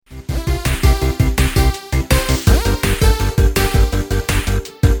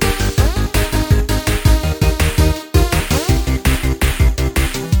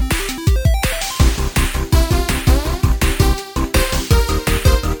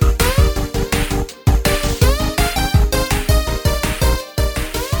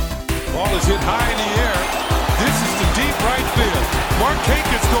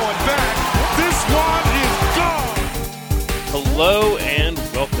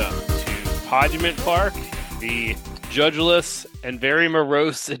Podument Park, the judgeless and very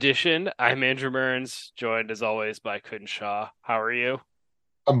morose edition. I'm Andrew Mearns, joined as always by Kun Shaw. How are you?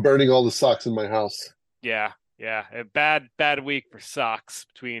 I'm burning all the socks in my house. Yeah. A bad week for Sox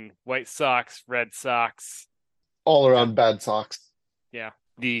between White Sox, Red Sox. All You know, around bad socks. yeah.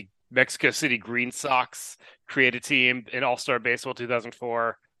 The Mexico City Green Sox create a team in All-Star Baseball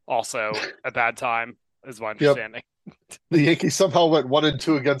 2004. Also a bad time, is my Yep. understanding. The Yankees somehow went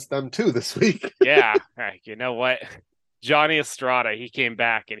 1-2 against them too this week. Yeah. All right. You know what? Johnny Estrada, he came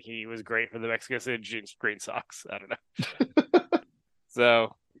back and he was great for the Mexico City Green Sox. I don't know.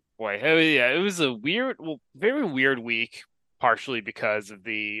 So, boy, yeah, it was a very weird week, partially because of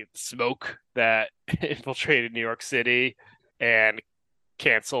the smoke that infiltrated New York City and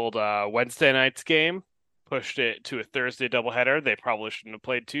canceled Wednesday night's game, pushed it to a Thursday doubleheader. They probably shouldn't have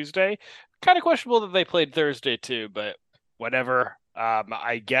played Tuesday. Kind of questionable that they played Thursday too, but whatever.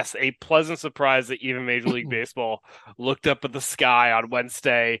 I guess a pleasant surprise that even Major League Baseball looked up at the sky on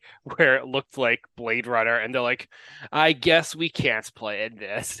Wednesday where it looked like Blade Runner, and they're like, "I guess we can't play in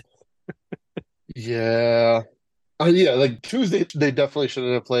this." Yeah. Yeah, like Tuesday, they definitely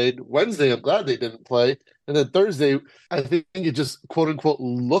shouldn't have played. Wednesday, I'm glad they didn't play. And then Thursday, I think it just quote unquote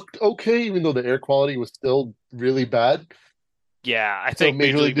looked okay, even though the air quality was still really bad. Yeah, I So think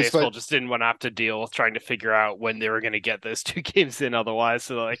Major Major League League, Baseball despite, just didn't want to have to deal with trying to figure out when they were going to get those two games in otherwise.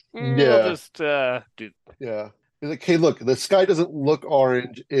 So they're like, we'll yeah, just do. yeah. He's like, hey, look, the sky doesn't look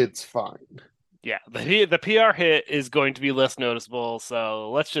orange. It's fine. Yeah, the PR hit is going to be less noticeable,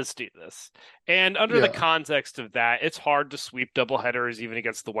 so let's just do this. And under the Yeah. context of that, it's hard to sweep doubleheaders even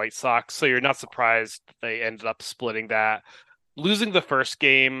against the White Sox, so you're not surprised they ended up splitting that. Losing the first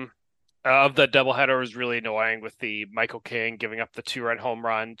game of the doubleheader was really annoying with the Michael King giving up the two-run home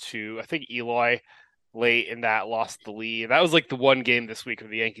run to, I think, Eloy late in that lost the lead. That was like the one game this week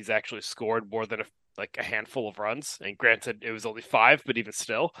where the Yankees actually scored more than a handful of runs. And granted, it was only five, but even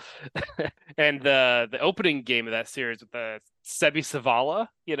still. And the opening game of that series with the Sebi Savala,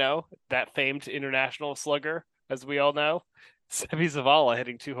 that famed international slugger, as we all know, Sebi Savala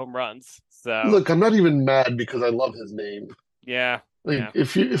hitting two home runs. So Look, I'm not even mad because I love his name. yeah, Like yeah.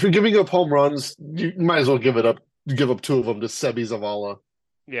 if you're giving up home runs, you might as well give up two of them to Sebi Zavala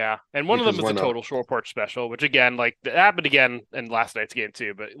Yeah, and one of them because was why a not? total short porch special, which again, like that happened again in last night's game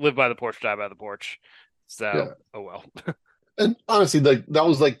too. But live by the porch, die by the porch. So, Yeah, oh well. and honestly, like that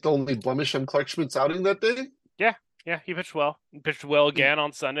was like the only blemish on Clark Schmidt's outing that day. Yeah, yeah, he pitched well. He pitched well again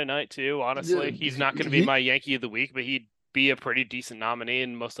on Sunday night too. Yeah, Honestly, he's not going to be he my Yankee of the week, but he'd be a pretty decent nominee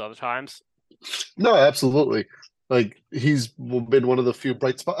in most other times. no, absolutely. Like he's been one of the few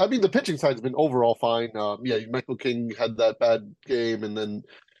bright spots. I mean, the pitching side's been overall fine. Yeah, Michael King had that bad game, and then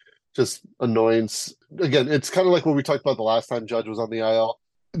just annoyance. Again, it's kind of like what we talked about the last time Judge was on the IL.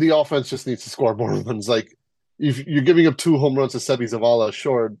 The offense just needs to score more runs. Like if you're giving up two home runs to Sebi Zavala,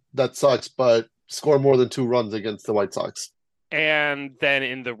 sure, that sucks, but score more than two runs against the White Sox. And then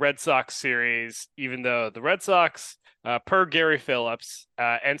in the Red Sox series, even though the Red Sox, per Gary Phillips,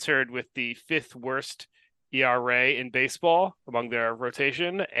 entered with the fifth worst ERA in baseball among their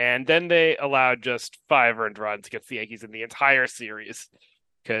rotation, and then they allowed just five earned runs against the Yankees in the entire series,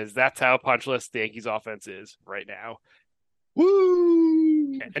 because that's how punchless the Yankees offense is right now.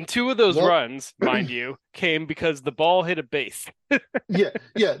 Woo! And two of those Well, runs, mind you, came because the ball hit a base. yeah,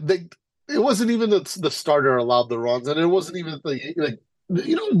 yeah. It wasn't even the starter allowed the runs, and it wasn't even the like.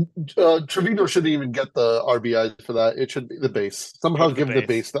 Trevino shouldn't even get the RBI for that. It should be the base. It Somehow was the give the base.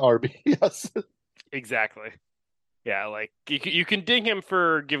 base the RB. Yes. Exactly. Yeah, like you can ding him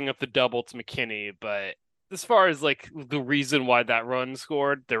for giving up the double to McKinney, but as far as like the reason why that run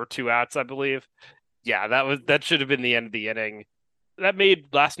scored, there were two outs, I believe. Yeah, that should have been the end of the inning. That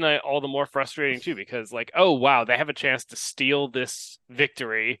made last night all the more frustrating too, because like, oh wow, they have a chance to steal this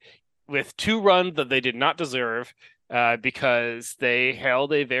victory with two runs that they did not deserve, because they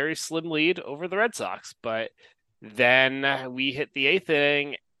held a very slim lead over the Red Sox. But then we hit the eighth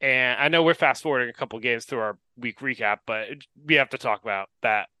inning, and I know we're fast forwarding a couple games through our week recap, but we have to talk about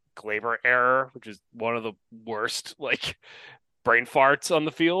that Glaber error, which is one of the worst like brain farts on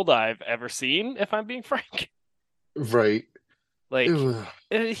the field I've ever seen, if I'm being frank. Right. It Like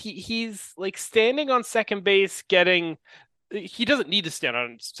was, he's like standing on second base, getting he doesn't need to stand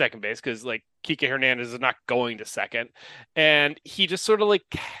on second base because like Kike Hernandez is not going to second, and he just sort of like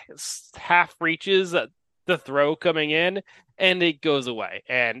half reaches the throw coming in, and it goes away,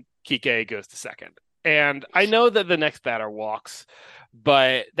 and Kike goes to second. And I know that the next batter walks,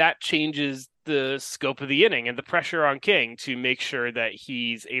 but that changes the scope of the inning and the pressure on King to make sure that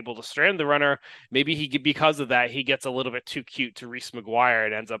he's able to strand the runner. Maybe because of that, he gets a little bit too cute to Reese McGuire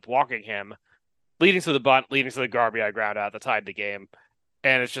and ends up walking him, leading to the bunt, leading to the RBI ground out that tied the game.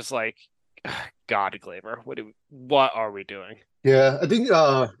 And it's just like, God, Glaber, what are we doing? Yeah, I think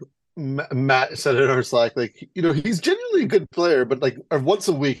Matt said it in our Slack, like, he's genuinely a good player, but like once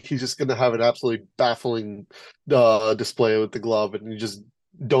a week he's just gonna have an absolutely baffling display with the glove, and you just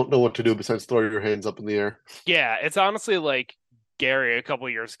don't know what to do besides throw your hands up in the air. Yeah, it's honestly like Gary a couple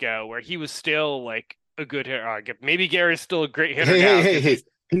years ago, where he was still like a good hitter. Maybe Gary's still a great hitter Hey, hey, now hey, because hey.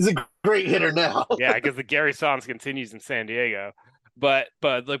 He's a great hitter now. yeah, because the Gary Sans continues in San Diego. But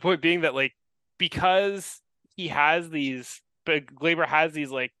the point being that like because he has these, but Glaber has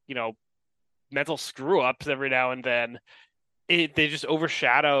these like mental screw ups every now and then. They just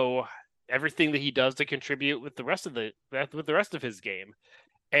overshadow everything that he does to contribute with the rest of his game.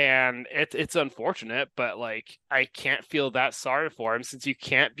 And it's unfortunate, but like I can't feel that sorry for him since you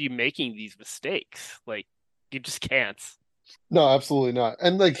can't be making these mistakes. Like you just can't. No, absolutely not.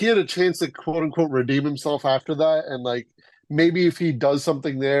 And like he had a chance to quote unquote redeem himself after that. And like maybe if he does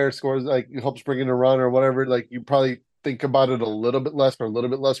something there, scores like helps bring in a run or whatever, like you probably think about it a little bit less or a little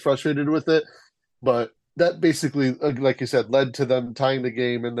bit less frustrated with it. But that basically, like you said, led to them tying the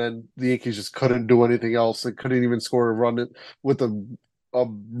game, and then the Yankees just couldn't do anything else. They couldn't even score a run with a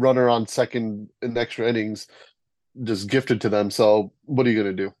runner on second in extra innings, just gifted to them. So what are you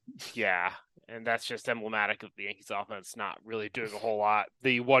gonna do? Yeah. And that's just emblematic of the Yankees offense not really doing a whole lot.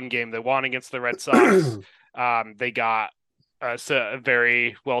 The one game they won against the Red Sox, they got a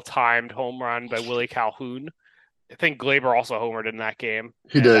very well timed home run by Willie Calhoun. I think Glaber also homered in that game,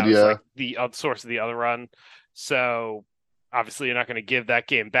 He and did, that was yeah. like the source of the other run. So obviously, you're not going to give that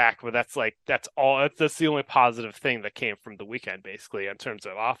game back, but that's all. That's the only positive thing that came from the weekend, basically, in terms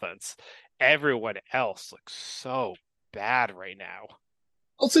of offense. Everyone else looks so bad right now.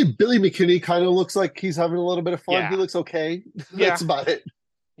 I'll say Billy McKinney kind of looks like he's having a little bit of fun. Yeah, He looks okay. That's yeah, about it.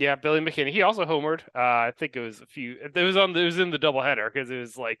 yeah. Billy McKinney. He also homered. I think it was a few. It was on. It was in the doubleheader because it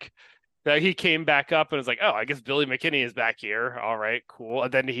was like that he came back up and was like, oh, I guess Billy McKinney is back here. All right, cool.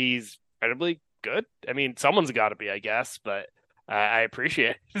 And then he's incredibly good. I mean, someone's got to be, I guess, but I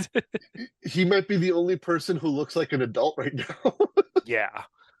appreciate it. He might be the only person who looks like an adult right now. Yeah.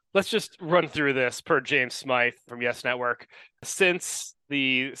 Let's just run through this per James Smythe from Yes Network. Since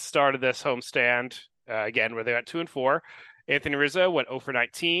the start of this homestand, again, where they went 2-4, Anthony Rizzo went 0 for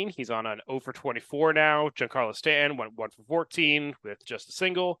 19. He's on an 0 for 24 now. Giancarlo Stanton went 1 for 14 with just a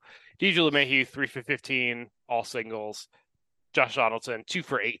single. DJ LeMahieu, 3 for 15, all singles. Josh Donaldson, 2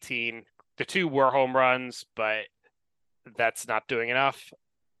 for 18. The two were home runs, but that's not doing enough.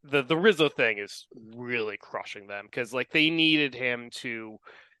 The Rizzo thing is really crushing them because like they needed him to.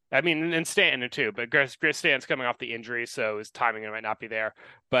 I mean, and Stanton too, but Chris Stanton's coming off the injury, so his timing might not be there.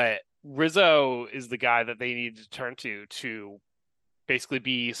 But Rizzo is the guy that they need to turn to basically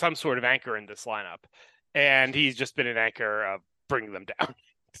be some sort of anchor in this lineup, and he's just been an anchor of bringing them down.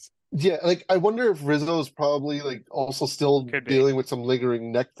 Yeah, like I wonder if Rizzo's probably like also still Could be. dealing with some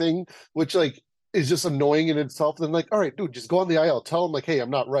lingering neck thing, which like is just annoying in itself. Then like, all right, dude, just go on the IL. Tell him like, hey, I'm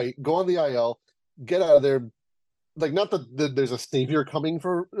not right. Go on the IL, get out of there. Like, not that there's a savior coming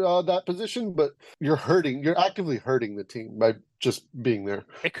for that position, but you're actively hurting the team by just being there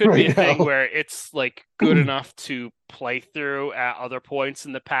It could be a right thing now. where it's like good enough to play through at other points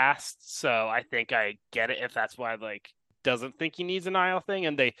in the past. So I think I get it if that's why like doesn't think he needs an IL thing,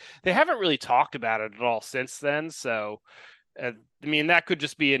 and they haven't really talked about it at all since then. So I mean that could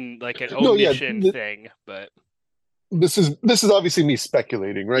just be in like an No, yeah, omission thing, but this is obviously me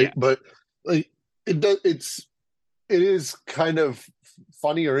speculating, yeah, right? But like it is kind of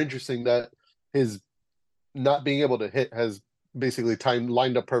funny or interesting that his not being able to hit has basically time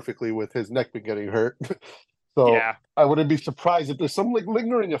lined up perfectly with his neck been getting hurt. So yeah, I wouldn't be surprised if there's some like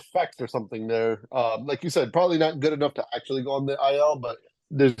lingering effect or something there. Like you said, probably not good enough to actually go on the IL, but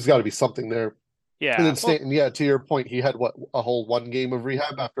there's got to be something there. And yeah. then Well, Stanton, yeah, to your point, he had what a whole one game of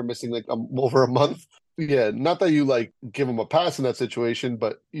rehab after missing like over a month. Yeah, not that you like give him a pass in that situation,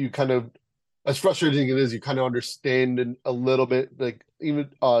 but you kind of, as frustrating it is, you kind of understand a little bit. Like even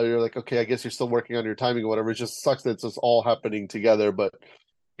you're like, okay, I guess you're still working on your timing or whatever. It just sucks that it's just all happening together. But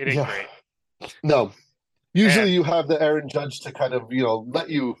it ain't yeah, great. no. And Usually you have the Aaron Judge to kind of let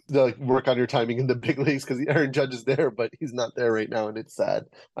you like work on your timing in the big leagues because the Aaron Judge is there, but he's not there right now, and it's sad.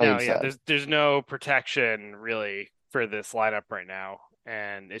 I no, am yeah, sad. there's no protection really for this lineup right now.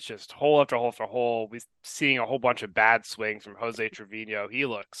 And it's just hole after hole after hole. We're seeing a whole bunch of bad swings from Jose Trevino. He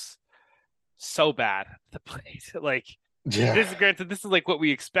looks so bad at the plate. Like Yeah. this is granted, this is like what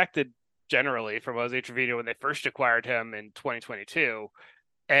we expected generally from Jose Trevino when they first acquired him in 2022.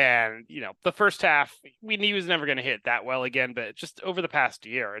 And, the first half, we knew he was never going to hit that well again, but just over the past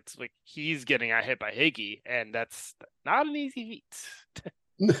year, it's like he's getting out hit by Higgy, and that's not an easy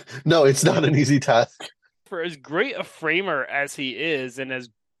feat. No, it's not an easy task. For as great a framer as he is, and as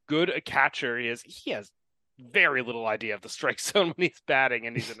good a catcher he has very little idea of the strike zone when he's batting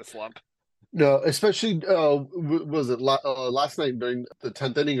and he's in a slump. No, especially was it last night during the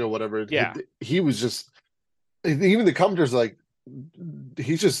 10th inning or whatever? Yeah, He was just even the commenters like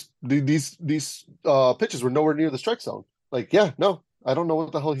he's just these pitches were nowhere near the strike zone. Like, yeah, no, I don't know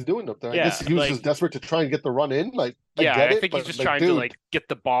what the hell he's doing up there. I guess yeah, he was just like desperate to try and get the run in. Like, I yeah, get I it, think he's but just like, trying to dude, like get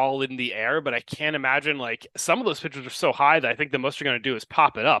the ball in the air, but I can't imagine like some of those pitches are so high that I think the most you're going to do is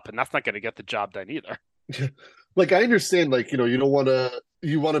pop it up, and that's not going to get the job done either. like I understand, like, you don't want to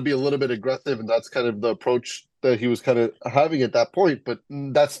you want to be a little bit aggressive, and that's kind of the approach that he was kind of having at that point, but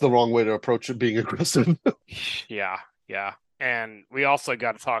that's the wrong way to approach it, being aggressive. Yeah, yeah. And we also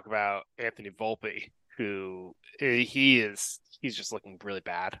got to talk about Anthony Volpe, who he's just looking really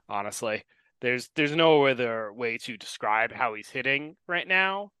bad, honestly. There's no other way to describe how he's hitting right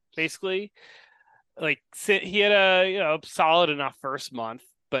now, basically. Like he had a, solid enough first month,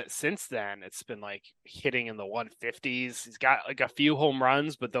 but since then it's been like hitting in the 150s. He's got like a few home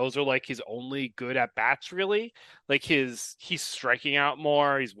runs, but those are like his only good at bats really. Like he's striking out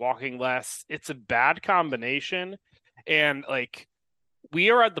more, he's walking less. It's a bad combination. And like we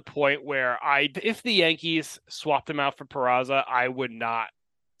are at the point where if the Yankees swapped him out for Peraza, I would not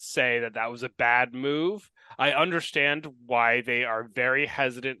say that that was a bad move. I understand why they are very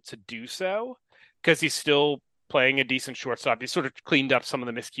hesitant to do so because he's still playing a decent shortstop. He sort of cleaned up some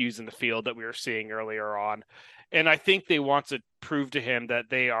of the miscues in the field that we were seeing earlier on. And I think they want to prove to him that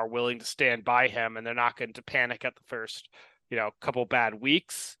they are willing to stand by him and they're not going to panic at the first, couple bad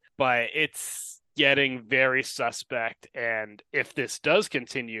weeks. But it's getting very suspect. And if this does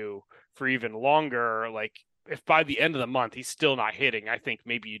continue for even longer, like if by the end of the month he's still not hitting, I think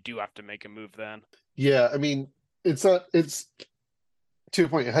maybe you do have to make a move then. Yeah, I mean, it's to your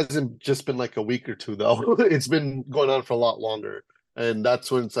point, it hasn't just been like a week or two though. It's been going on for a lot longer. And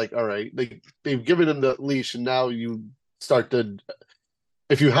that's when it's like, all right, they've given him the leash, and now you start to,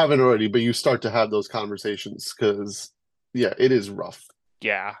 if you haven't already, but you start to have those conversations because, yeah, it is rough.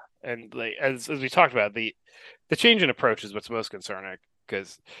 Yeah, and like as we talked about, the change in approach is what's most concerning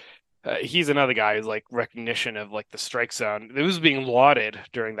because he's another guy who's like recognition of like the strike zone. It was being lauded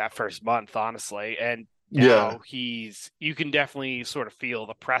during that first month, honestly, and Yeah, now you can definitely sort of feel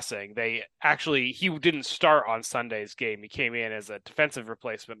the pressing. He didn't start on Sunday's game. He came in as a defensive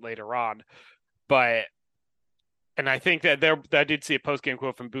replacement later on, but and I think that I did see a post game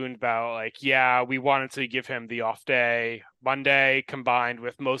quote from Boone about like, yeah, we wanted to give him the off day Monday combined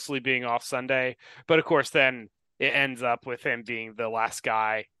with mostly being off Sunday, but of course then it ends up with him being the last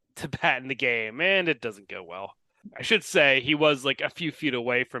guy to bat in the game, and it doesn't go well. I should say he was like a few feet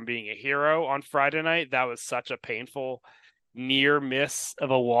away from being a hero on Friday night. That was such a painful near miss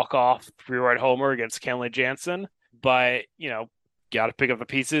of a walk off 3-run homer against Kenley Jansen, but got to pick up the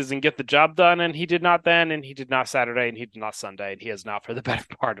pieces and get the job done. And he did not then, and he did not Saturday, and he did not Sunday, and he has not for the better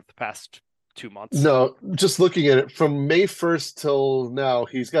part of the past 2 months. no, just looking at it from May 1st till now,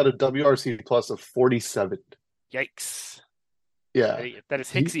 he's got a WRC plus of 47. Yikes. Yeah. That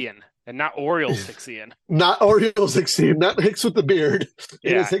is He, Hixian and not Orioles Hixian. not Orioles succeed, not Hicks with the beard. It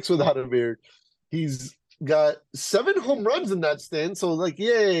is Yeah. Hicks without a beard. He's got 7 home runs in that stand, so like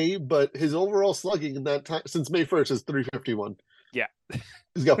yay, but his overall slugging in that time since May 1st is 351. Yeah.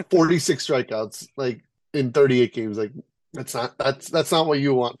 He's got 46 strikeouts like in 38 games. Like that's not what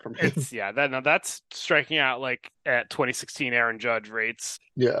you want from him. That's striking out like at 2016 Aaron Judge rates.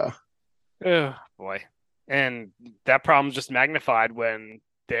 Yeah. Oh boy. And that problem's just magnified when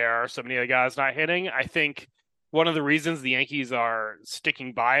there are so many other guys not hitting. I think one of the reasons the Yankees are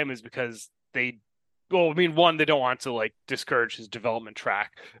sticking by him is because one, they don't want to like discourage his development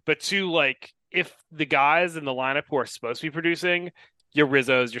track, but two, like if the guys in the lineup who are supposed to be producing, your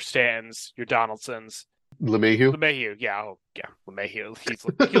Rizzos, your Stantons, your Donaldsons, LeMahieu. LeMahieu, yeah, oh, yeah, LeMahieu,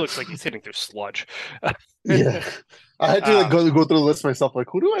 he looks like he's hitting through sludge. Yeah. I had to like um, go through the list myself, like,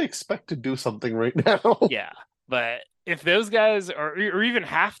 who do I expect to do something right now? yeah, but if those guys or even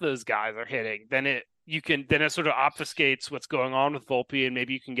half those guys are hitting, then it sort of obfuscates what's going on with Volpe, and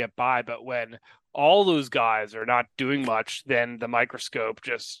maybe you can get by. But when all those guys are not doing much, then the microscope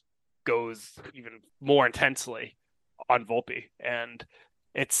just goes even more intensely on Volpe, and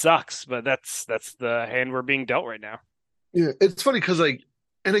it sucks. But that's the hand we're being dealt right now. Yeah, it's funny because like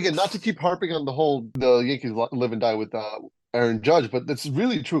and again, not to keep harping on the Yankees live and die with Aaron Judge, but that's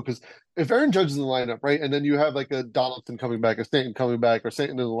really true because if Aaron Judge is in the lineup, right, and then you have like a Donaldson coming back, a Stanton coming back, or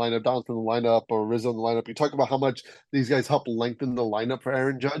Stanton in the lineup, Donaldson in the lineup, or Rizzo in the lineup, you talk about how much these guys help lengthen the lineup for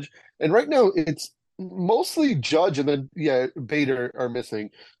Aaron Judge. And right now, it's mostly Judge and then yeah, Bader are missing.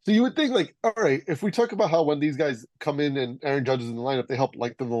 So you would think like, all right, if we talk about how when these guys come in and Aaron Judge is in the lineup, they help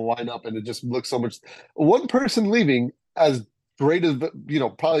lengthen the lineup, and it just looks so much. One person leaving as great as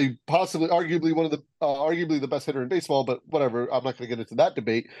probably possibly arguably one of the arguably the best hitter in baseball, but whatever. I'm not going to get into that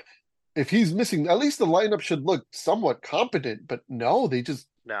debate. If he's missing, at least the lineup should look somewhat competent. But no,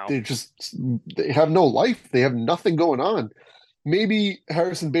 No. they just they have no life. They have nothing going on. Maybe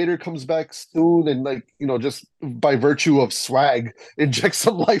Harrison Bader comes back soon and like just by virtue of swag inject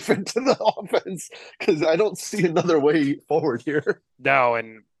some life into the offense because I don't see another way forward here. No,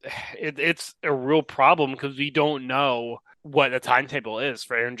 and it's a real problem because we don't know what the timetable is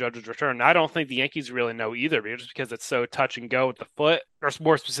for Aaron Judge's return. I don't think the Yankees really know either, just because it's so touch and go with the foot, or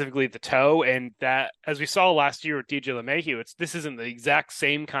more specifically the toe. And that, as we saw last year with DJ LeMahieu, this isn't the exact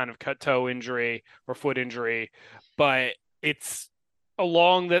same kind of cut toe injury or foot injury, but it's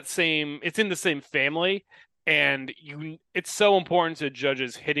along that same. It's in the same family, and it's so important to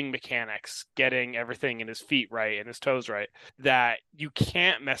Judge's hitting mechanics, getting everything in his feet right and his toes right, that you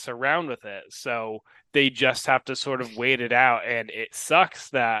can't mess around with it. So they just have to sort of wait it out. And it sucks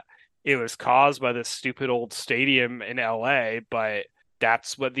that it was caused by this stupid old stadium in LA, but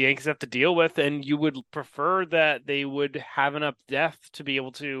that's what the Yankees have to deal with. And you would prefer that they would have enough depth to be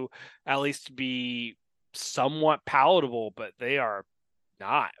able to at least be somewhat palatable, but they are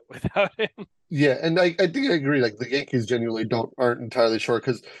not without him. Yeah, and I think I agree. Like the Yankees genuinely don't aren't entirely sure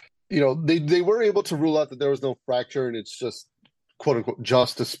because they were able to rule out that there was no fracture and it's just quote unquote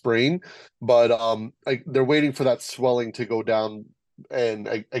just a sprain, but they're waiting for that swelling to go down, and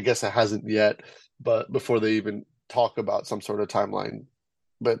I guess it hasn't yet. But before they even talk about some sort of timeline,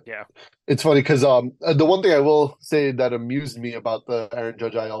 but Yeah. it's funny because the one thing I will say that amused me about the Aaron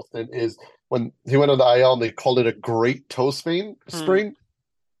Judge IL stint is when he went on the IL and they called it a great toe sprain. Hmm. Sprain.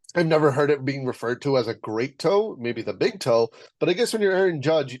 I've never heard it being referred to as a great toe, maybe the big toe, but I guess when you're Aaron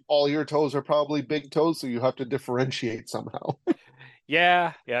Judge, all your toes are probably big toes, so you have to differentiate somehow.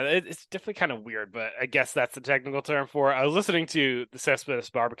 Yeah, it's definitely kind of weird, but I guess that's the technical term for it. I was listening to the Cespedes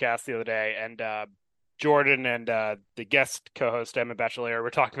Barbercast the other day, and Jordan and the guest co-host Emma Bachelor were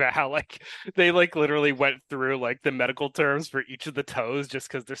talking about how like they like literally went through like the medical terms for each of the toes just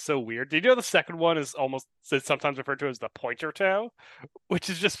because they're so weird. Did you know the second one is almost sometimes referred to as the pointer toe, which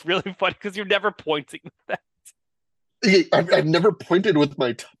is just really funny because you're never pointing with that. I've never pointed with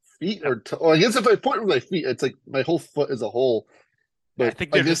my feet No, or toe. Well, I guess if I point with my feet, it's like my whole foot is a whole. yeah, I But think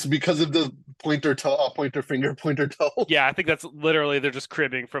I they're guess just because of the pointer toe, pointer finger, pointer toe. yeah, I think that's literally they're just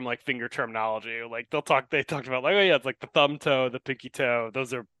cribbing from like finger terminology. Like they talked about like, oh yeah, it's like the thumb toe, the pinky toe.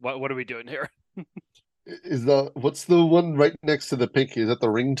 Those are what are we doing here? Is the what's the one right next to the pinky? Is that the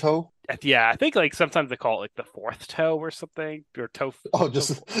ring toe? Yeah, I think like sometimes they call it like the fourth toe or something, or Oh, toe.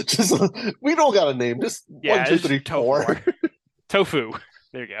 just we don't got a name. Just one, Yeah, two, it's just three, toe four. four. Tofu.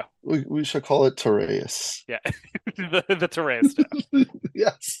 There you go. We should call it Tereus. Yeah, the Torres toe.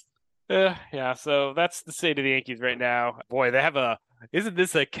 Yes. Yeah, so that's the state of the Yankees right now. Boy, they have a isn't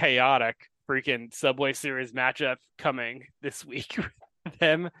this a chaotic freaking Subway Series matchup coming this week with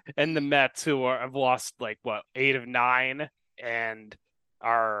them and the Mets who have lost like what 8 of 9 and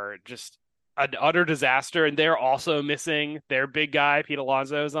are just an utter disaster, and they're also missing their big guy Pete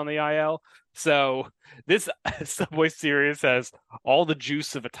Alonso's on the IL. So this Subway Series has all the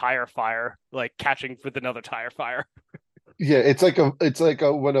juice of a tire fire, like catching with another tire fire. Yeah, it's like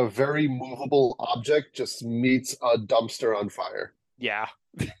a when a very movable object just meets a dumpster on fire. Yeah.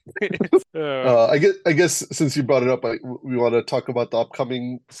 I guess since you brought it up, we want to talk about the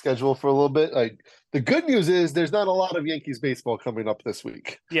upcoming schedule for a little bit. Like the good news is there's not a lot of Yankees baseball coming up this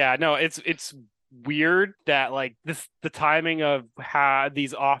week. Yeah, no, it's weird that like this the timing of how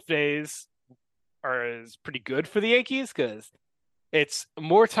these off days is pretty good for the Yankees because it's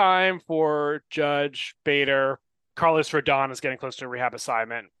more time for Judge, Bader, Carlos Rodon is getting close to a rehab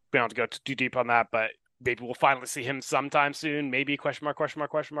assignment. We don't have to go too deep on that, but maybe we'll finally see him sometime soon. Maybe question mark, question mark,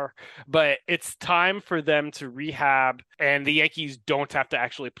 question mark. But it's time for them to rehab, and the Yankees don't have to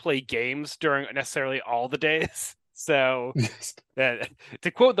actually play games during necessarily all the days. So, Yes,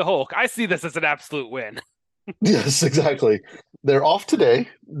 to quote the Hulk, I see this as an absolute win. yes, exactly. They're off today.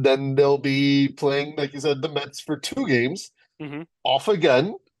 Then they'll be playing, like you said, the Mets for 2 games. Hmm. Off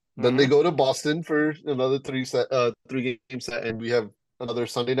again. Then they Hmm. go to Boston for another 3 game set, and we have another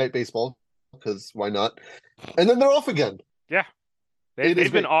Sunday night baseball because why not? And then they're off again. Yeah. They've It is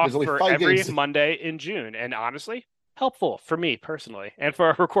they've been great. off There's only for five every games. Monday in June, and honestly, helpful for me personally and for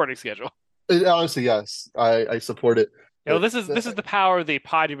our recording schedule. Honestly, yes, I support it. You know, But this is the power of the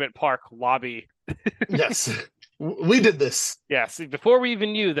Podument Park lobby. yes, we did this. Yes, before we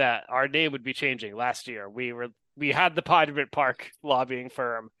even knew that our name would be changing last year, we had the Podument Park lobbying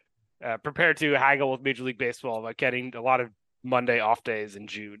firm prepared to haggle with Major League Baseball about getting a lot of Monday off days in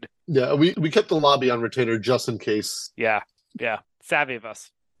June. Yeah, we kept the lobby on retainer just in case. Yeah, yeah, savvy of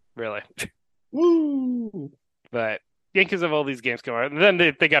us, really. Woo! But Yankees have all these games coming out, and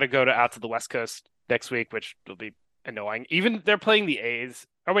then they got to go to out to the West Coast next week, which will be annoying. Even they're playing the A's.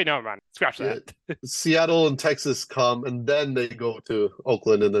 Oh wait, no, never mind. Scratch Yeah, that. Seattle and Texas come, and then they go to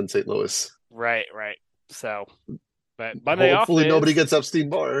Oakland and then St. Louis. Right, right. So, but Monday off Hopefully, nobody days. gets Epstein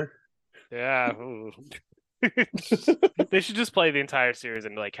Barr. Yeah. Ooh. They should just play the entire series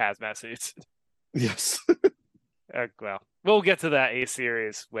in like hazmat suits. Yes. Well, we'll get to that A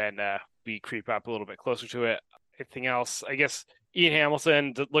series when we creep up a little bit closer to it. Anything else? I guess Ian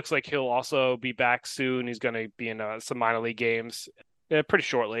Hamilton looks like he'll also be back soon. He's going to be in some minor league games pretty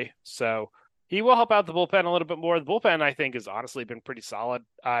shortly. So he will help out the bullpen a little bit more. The bullpen, I think, has honestly been pretty solid.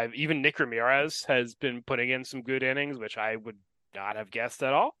 Even Nick Ramirez has been putting in some good innings, which I would not have guessed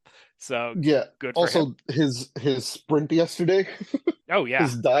at all. So Yeah. good for him. Also, his sprint yesterday, Oh, yeah.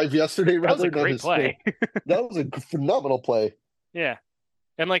 his dive yesterday, That was a rather, not great his sprint. play. That was a phenomenal play. Yeah.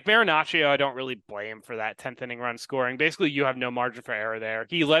 And like Marinaccio, I don't really blame for that 10th inning run scoring. Basically, you have no margin for error there.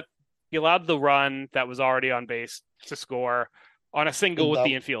 He allowed the run that was already on base to score on a single And with that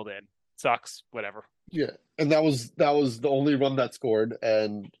the infield in. Sucks, whatever. Yeah, and that was the only run that scored,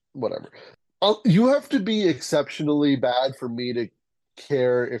 and whatever. You have to be exceptionally bad for me to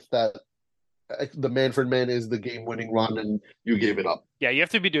care if that the Manfred man is the game-winning run and you gave it up. Yeah, you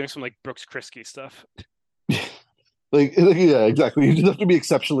have to be doing some like Brooks Kriske stuff. Like yeah, exactly. You just have to be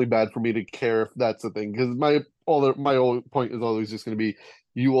exceptionally bad for me to care if that's the thing. Because my whole point is always just going to be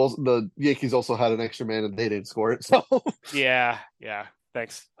you also the Yankees also had an extra man and they didn't score it. So Yeah, yeah.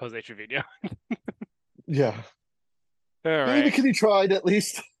 Thanks, Jose Trevino. yeah, All Billy right. McKinney tried at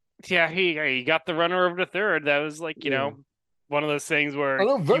least. Yeah, he got the runner over to third. That was like, Yeah, one of those things I where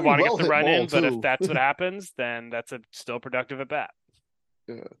know, you very want to get well the hit run ball in, but if too. that's what happens, then that's a still productive at bat.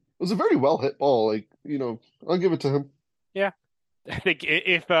 Yeah. It was a very well hit ball. Like, I'll give it to him. Yeah. I think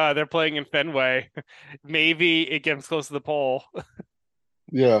if they're playing in Fenway, maybe it gets close to the pole.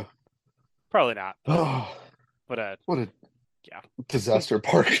 Yeah. Probably not, Oh, but what a yeah, disaster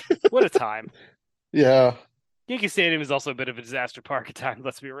park. what a time. Yeah. Yankee Stadium is also a bit of a disaster park at times.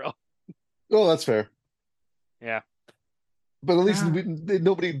 Let's be real. Oh, that's fair. Yeah. But at least No,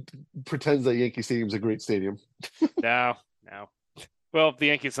 nobody pretends that Yankee Stadium's a great stadium. no. Well, the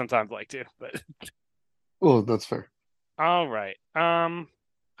Yankees sometimes like to, but Oh, that's fair. all right.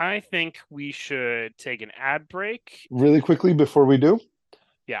 I think we should take an ad break. Really quickly before we do,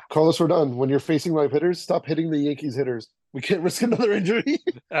 Yeah. Carlos Rodon, when you're facing live hitters, stop hitting the Yankees hitters. We can't risk another injury.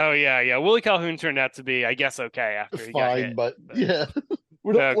 Oh yeah, yeah. Willie Calhoun turned out to be, I guess, okay after he got Fine, hit. but But yeah.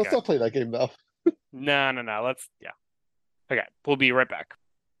 Let's okay. not play that game now. No. Let's yeah. Okay, we'll be right back.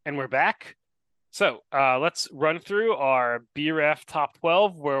 And we're back. So let's run through our BREF top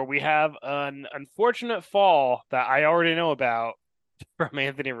 12 where we have an unfortunate fall that I already know about from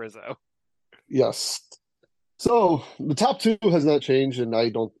Anthony Rizzo. Yes. So the top two has not changed, and I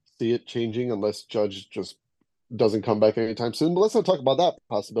don't see it changing unless Judge just doesn't come back anytime soon. But let's not talk about that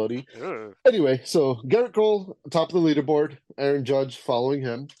possibility. Ugh. Anyway, so Garrett Cole, top of the leaderboard, Aaron Judge following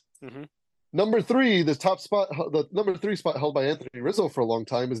him. Mm-hmm. Number three, the number three spot held by Anthony Rizzo for a long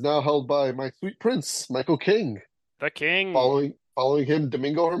time is now held by my sweet prince, Michael King. The King. Following him,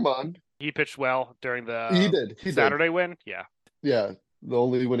 Domingo Herman. He pitched well during He the did. He did. Saturday win. Yeah, Yeah, the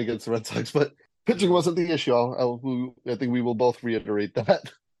only win against the Red Sox, but pitching mm-hmm. wasn't the issue. I think we will both reiterate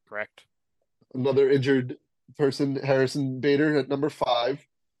that. Correct. Another injured person, Harrison Bader at number five.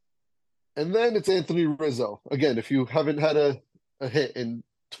 And then it's Anthony Rizzo. Again, if you haven't had a hit in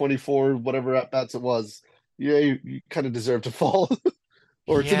 24, whatever at bats it was, yeah, you kind of deserve to fall.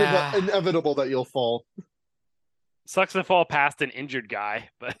 Or it's Yeah. inevitable that you'll fall. Sucks to fall past an injured guy,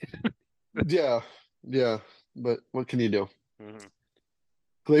 but Yeah, yeah. But what can you do? Mhm.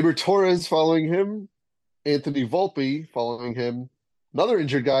 Gleyber Torres following him, Anthony Volpe following him, another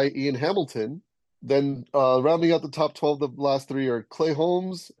injured guy, Ian Hamilton. Then rounding out the top 12, the last three are Clay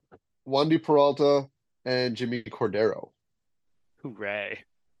Holmes, Wandy Peralta, and Jimmy Cordero. Hooray.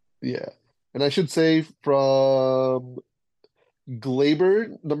 Yeah. And I should say from Glaber,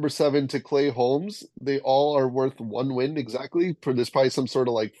 number seven, to Clay Holmes, they all are worth one win exactly. There's probably some sort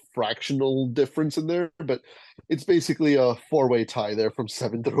of like fractional difference in there, but it's basically a four-way tie there from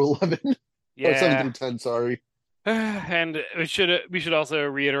 7 through 11 or seven Yeah. through 10, sorry. And we should also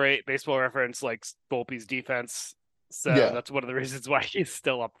reiterate baseball reference like Volpe's defense. So Yeah, that's one of the reasons why he's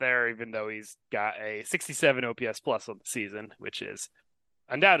still up there, even though he's got a 67 OPS plus on the season, which is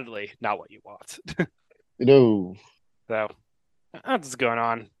undoubtedly not what you want. you know, So that's what's going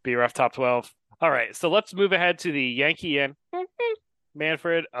on. Be rough top 12. All right, so let's move ahead to the Yankee and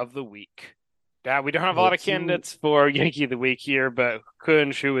Manfred of the week. Yeah, we don't have a lot of let's candidates for Yankee of the week here, but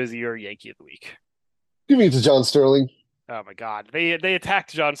Kunj, who is your Yankee of the week? give it to John Sterling. Oh my God, they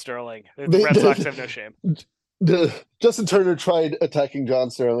attacked John Sterling. The They, Red Sox have no shame. Justin Turner tried attacking John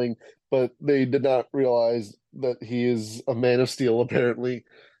Sterling, but they did not realize that he is a man of steel, apparently.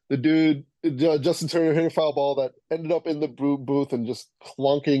 The dude, Justin Turner, hit a foul ball that ended up in the booth and just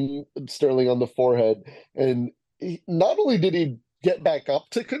clonking Sterling on the forehead. And not only did he get back up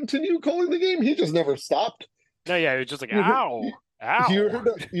to continue calling the game, he just never stopped. No, yeah, it was just like, You heard, ow, ow.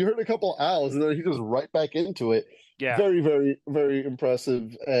 you heard a couple owls, and then he goes right back into it. Yeah, Very, very, very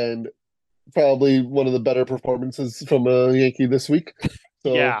impressive, and probably one of the better performances from a Yankee this week.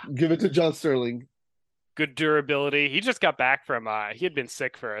 So yeah, give it to John Sterling. good durability. He just got back from he had been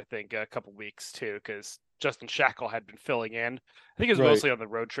sick for I think a couple weeks too, because Justin Shackle had been filling in. I think it was Right. mostly on the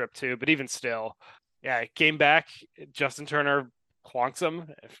road trip too, but even still, yeah, came back. Justin Turner clonks him,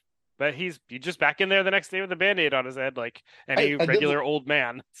 but he's just back in there the next day with a band-aid on his head, like any I did regular old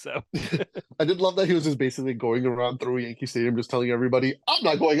man. So I did love that he was just basically going around through Yankee Stadium, just telling everybody, "I'm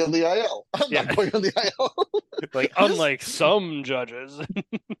not going on the IL. I'm yeah, not going on the IL." like Yes, unlike some judges.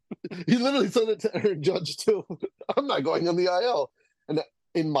 he literally said it to Aaron Judge too. I'm not going on the IL. And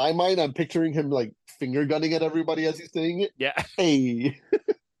in my mind, I'm picturing him like finger gunning at everybody as he's saying it. Yeah, Hey,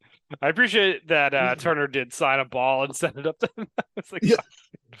 I appreciate that Turner did sign a ball and send it up to him. It's like, yeah,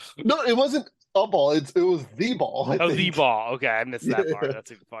 no, it wasn't a ball. It was the ball. I oh, the think. ball. Okay, I missed that part. Yeah,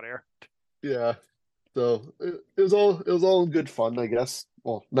 That's even funnier. yeah. So it was all good fun, I guess.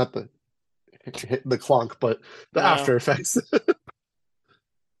 Well, not the hit the clunk, but the No. after effects.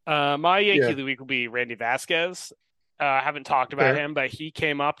 My Yankee Yeah, of the week will be Randy Vasquez. I haven't talked about fair. him, but he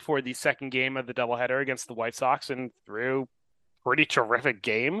came up for the second game of the doubleheader against the White Sox and threw pretty terrific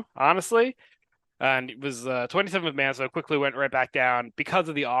game, honestly. And it was 27th man, so quickly went right back down. Because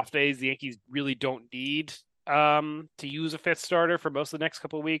of the off days, the Yankees really don't need to use a fifth starter for most of the next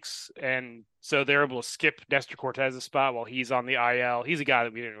couple of weeks. And so they're able to skip Nestor Cortez's spot while he's on the IL. He's a guy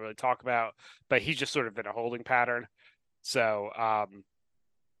that we didn't really talk about, but he's just sort of in a holding pattern. So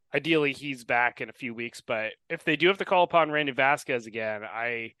ideally he's back in a few weeks, but if they do have to call upon Randy Vasquez again,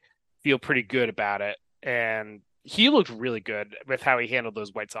 I feel pretty good about it. And he looked really good with how he handled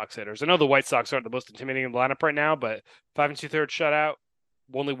those White Sox hitters. I know the White Sox aren't the most intimidating in the lineup right now, but 5 2/3 shutout,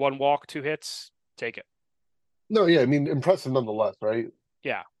 only one walk, two hits, take it. No, yeah, I mean impressive nonetheless, right?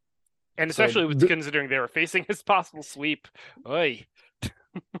 Yeah, and So especially with considering they were facing his possible sweep. Oy.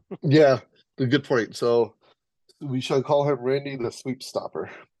 yeah, a good point. So we shall call him Randy the Sweep Stopper.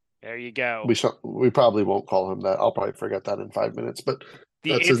 There you go. We probably won't call him that. I'll probably forget that in 5 minutes, but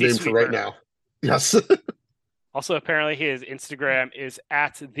The that's his name for right anti-sweeper. now. Yes. Also, apparently his Instagram is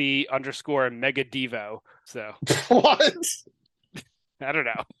at the underscore mega devo. So What? I don't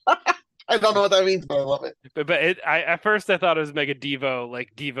know. I don't know what that means, but I love it. But at first I thought it was Mega Devo,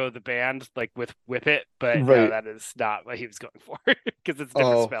 like Devo the band, like with Whip It, but no, Right. that is not what he was going for because it's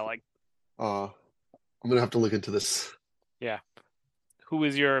different Oh, spelling. uh, I'm gonna have to look into this. Yeah. Who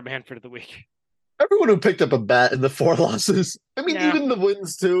is your Manfred of the week? Everyone who picked up a bat in the four losses. I mean, Yeah. even the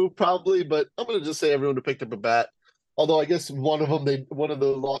wins too, probably, but I'm gonna just say everyone who picked up a bat. Although I guess one of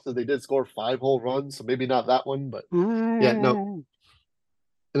the losses they did score 5 whole runs, so maybe not that one, but yeah, no, Ooh.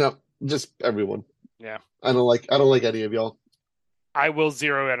 no, just everyone. Yeah. I don't like any of y'all. I will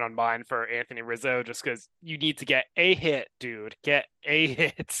zero in on mine for Anthony Rizzo just because you need to get a hit, dude. Get a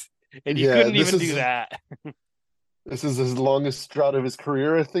hit. And you Yeah, couldn't even do that. this is his longest drought of his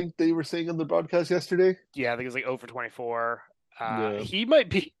career, I think they were saying on the broadcast yesterday. Yeah, I think it's like over 24. Yeah. He might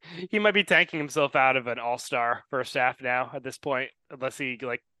be tanking himself out of an all-star first half now at this point, unless he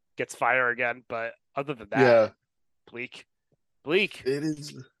like gets fire again. But other than that, Yeah. bleak. Bleak. It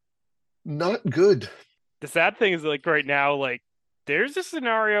is not good. The sad thing is like right now, like there's a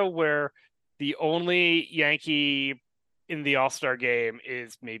scenario where the only Yankee in the All-Star game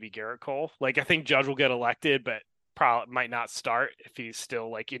is maybe Garrett Cole. Like I think Judge will get elected, but probably might not start if he's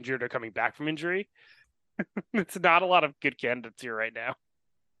still like injured or coming back from injury. It's not a lot of good candidates here right now.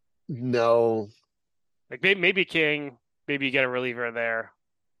 No. Like maybe King, Maybe you get a reliever in there.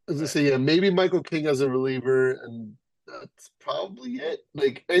 As I But say, yeah, maybe Michael King as a reliever, and that's probably it.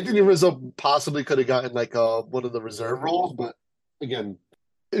 Like Anthony Rizzo possibly could have gotten like one of the reserve roles, but again,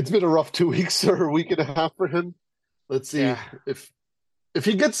 it's been a rough 2 weeks or a week and a half for him. Let's yeah, see if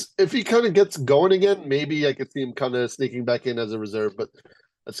if he kind of gets going again, maybe I could see him kind of sneaking back in as a reserve, but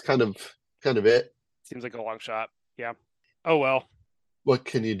that's kind of it. seems like a long shot. Yeah. Oh well. What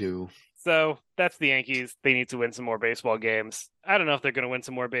can you do? So that's the Yankees. They need to win some more baseball games. I don't know if they're going to win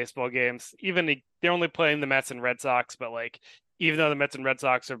some more baseball games. They're only playing the Mets and Red Sox, but like even though the Mets and Red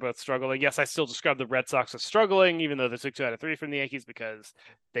Sox are both struggling, yes, I still describe the Red Sox as struggling, even though they took 2 out of 3 from the Yankees because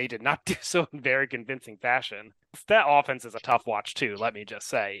they did not do so in very convincing fashion. That offense is a tough watch too. Let me just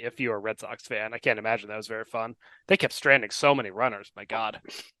say, if you're a Red Sox fan, I can't imagine that was very fun. They kept stranding so many runners. My God.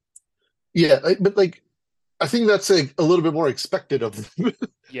 Yeah, but like I think that's a little bit more expected of them.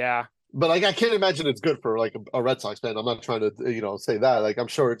 Yeah. But like I can't imagine it's good for like a Red Sox fan. I'm not trying to say that. Like I'm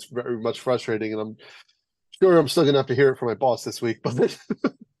sure it's very much frustrating, and I'm sure I'm still gonna have to hear it from my boss this week. But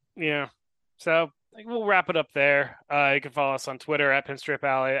Yeah. So we'll wrap it up there. You can follow us on Twitter at Pinstrip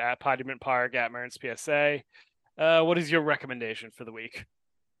Alley, at Podument Park, at Merns PSA. What is your recommendation for the week?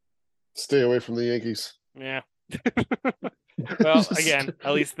 stay away from the Yankees. Yeah. Well, Just again,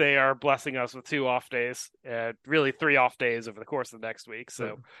 at least they are blessing us with 2 off days, really 3 off days over the course of the next week.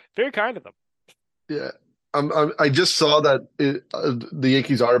 So very kind of them. yeah. I just saw that the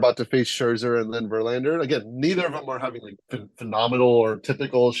Yankees are about to face Scherzer and then Verlander. Again, neither of them are having like phenomenal or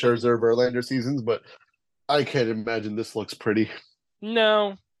typical Scherzer Verlander seasons, but I can't imagine this looks pretty.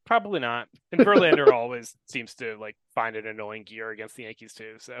 No, probably not. And Verlander always seems to like find an annoying gear against the Yankees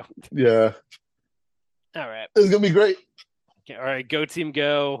too. So, Yeah, all right. it's gonna be great. All right, go team,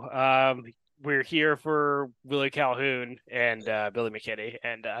 go. We're here for Willie Calhoun and Billy McKinney,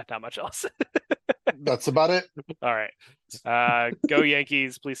 and not much else. That's about it. All right, go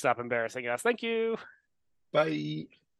Yankees! Please stop embarrassing us. Thank you. Bye.